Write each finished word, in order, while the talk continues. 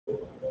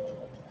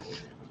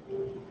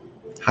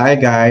Hi,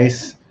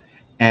 guys.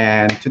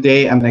 And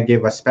today I'm going to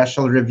give a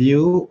special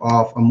review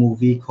of a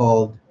movie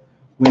called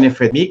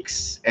Winifred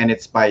Meeks, and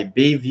it's by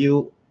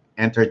BayView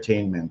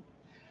Entertainment.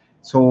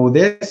 So,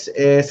 this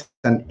is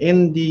an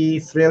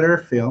indie thriller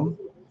film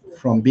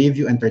from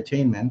BayView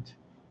Entertainment,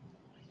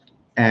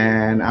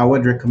 and I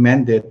would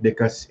recommend it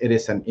because it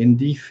is an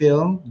indie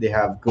film. They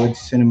have good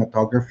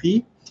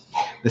cinematography.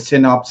 The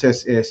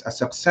synopsis is a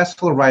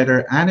successful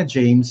writer, Anna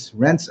James,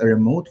 rents a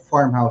remote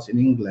farmhouse in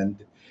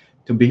England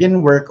to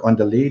begin work on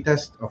the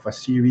latest of a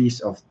series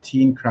of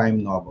teen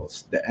crime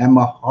novels, the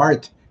Emma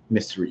Hart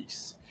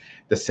Mysteries.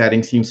 The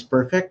setting seems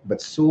perfect,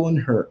 but soon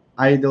her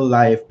idle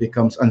life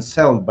becomes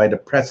unsettled by the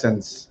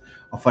presence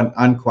of an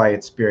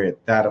unquiet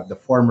spirit, that of the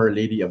former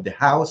lady of the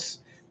house,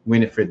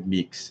 Winifred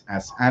Meeks.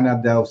 As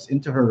Anna delves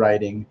into her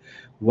writing,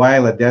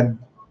 while a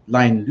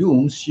deadline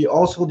looms, she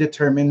also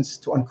determines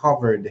to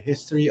uncover the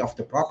history of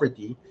the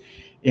property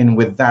and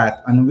with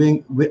that,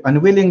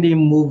 unwillingly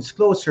moves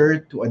closer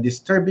to a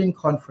disturbing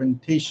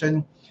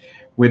confrontation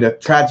with a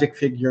tragic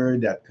figure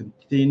that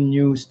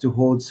continues to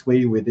hold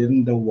sway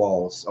within the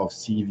walls of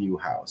Seaview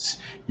House.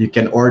 You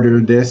can order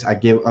this.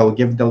 I'll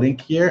give the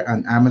link here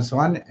on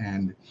Amazon,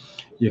 and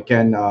you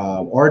can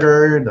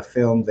order the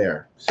film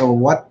there. So,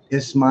 what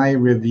is my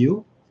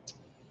review?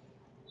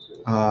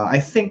 I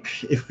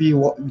think if we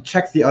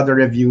check the other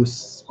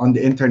reviews on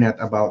the internet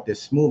about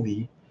this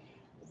movie,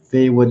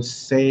 they would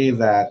say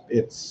that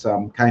it's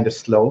kind of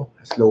slow,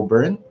 a slow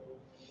burn.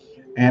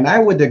 And I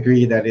would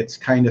agree that it's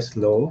kind of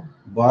slow,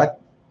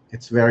 but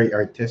it's very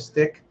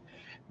artistic.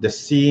 The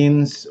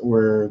scenes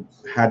were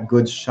had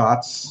good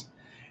shots,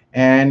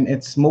 and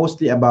it's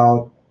mostly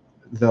about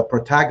the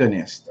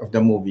protagonist of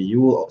the movie.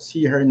 You will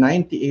see her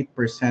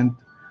 98%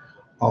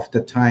 of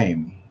the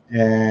time,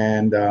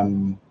 and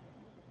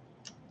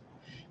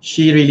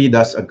she really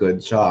does a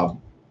good job.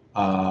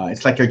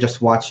 It's like you're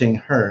just watching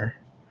her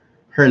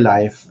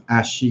life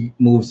as she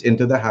moves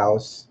into the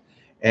house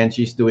and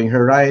she's doing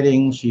her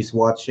writing, she's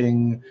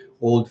watching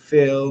old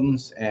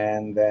films,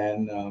 and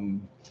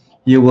then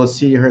you will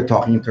see her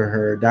talking to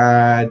her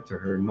dad, to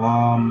her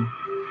mom,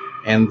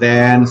 and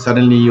then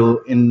suddenly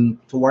you in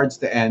towards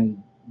the end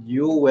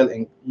you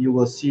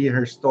will see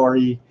her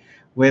story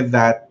with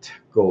that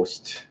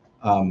ghost.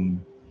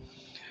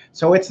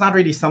 So it's not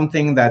really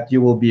something that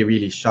you will be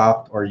really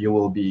shocked or you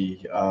will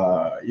be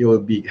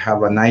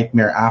have a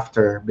nightmare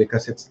after,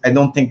 because it's I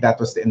don't think that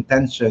was the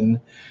intention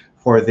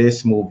for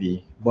this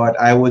movie. But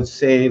I would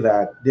say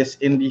that this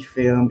indie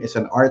film is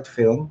an art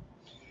film,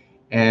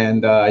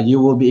 and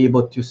you will be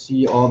able to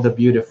see all the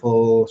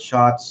beautiful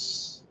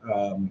shots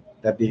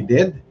that they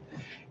did,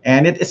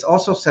 and it is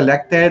also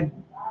selected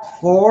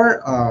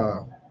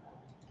for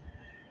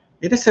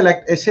it is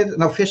select is it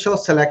an official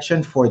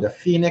selection for the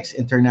Phoenix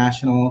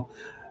International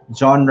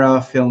Genre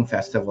Film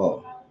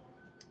Festival.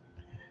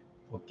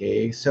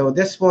 Okay, so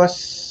this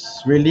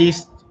was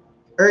released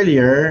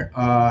earlier,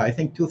 I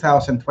think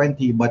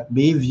 2020, but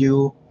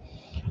Bayview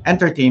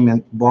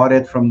Entertainment bought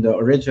it from the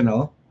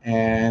original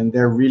and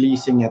they're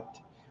releasing it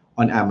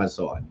on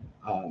Amazon.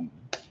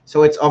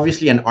 So it's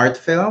obviously an art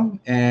film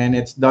and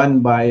it's done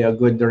by a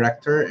good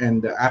director,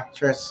 and the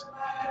actress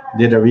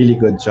did a really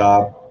good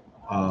job.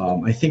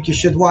 I think you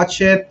should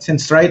watch it,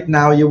 since right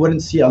now you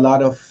wouldn't see a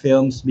lot of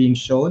films being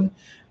shown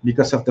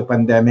because of the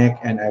pandemic,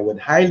 and I would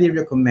highly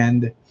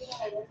recommend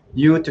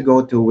you to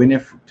go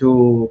to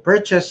to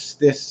purchase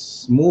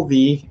this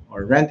movie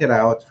or rent it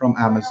out from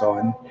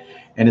Amazon,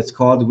 and it's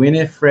called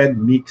Winifred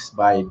Meeks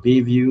by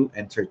Bayview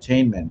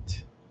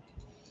Entertainment.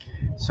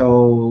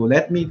 So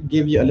let me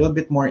give you a little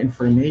bit more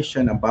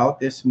information about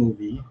this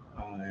movie.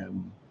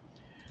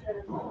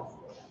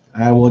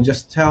 I will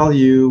just tell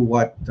you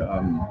what.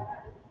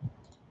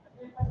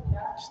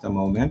 Just a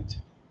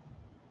moment.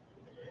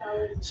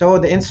 So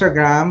the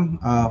Instagram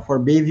for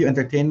Bayview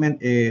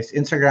Entertainment is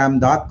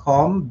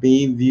instagram.com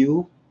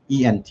Bayview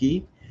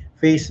ENT.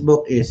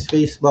 Facebook is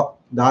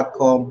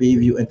facebook.com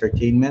Bayview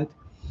Entertainment.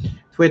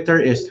 Twitter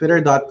is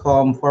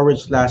twitter.com/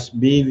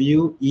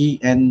 Bayview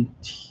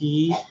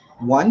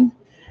ENT1.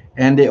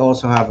 And they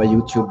also have a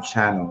YouTube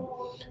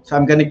channel. So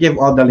I'm going to give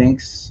all the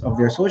links of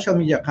their social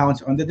media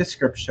accounts on the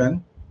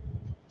description.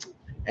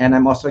 And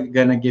I'm also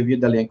going to give you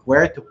the link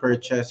where to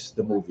purchase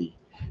the movie.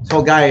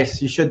 So,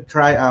 guys, you should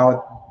try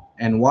out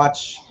and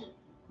watch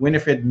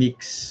Winifred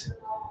Meeks'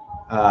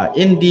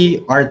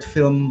 indie art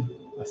film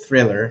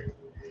thriller,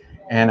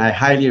 and I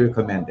highly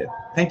recommend it.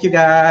 Thank you,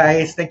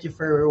 guys. Thank you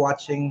for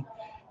watching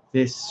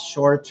this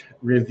short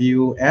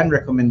review and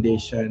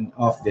recommendation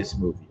of this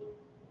movie.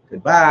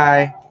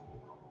 Goodbye.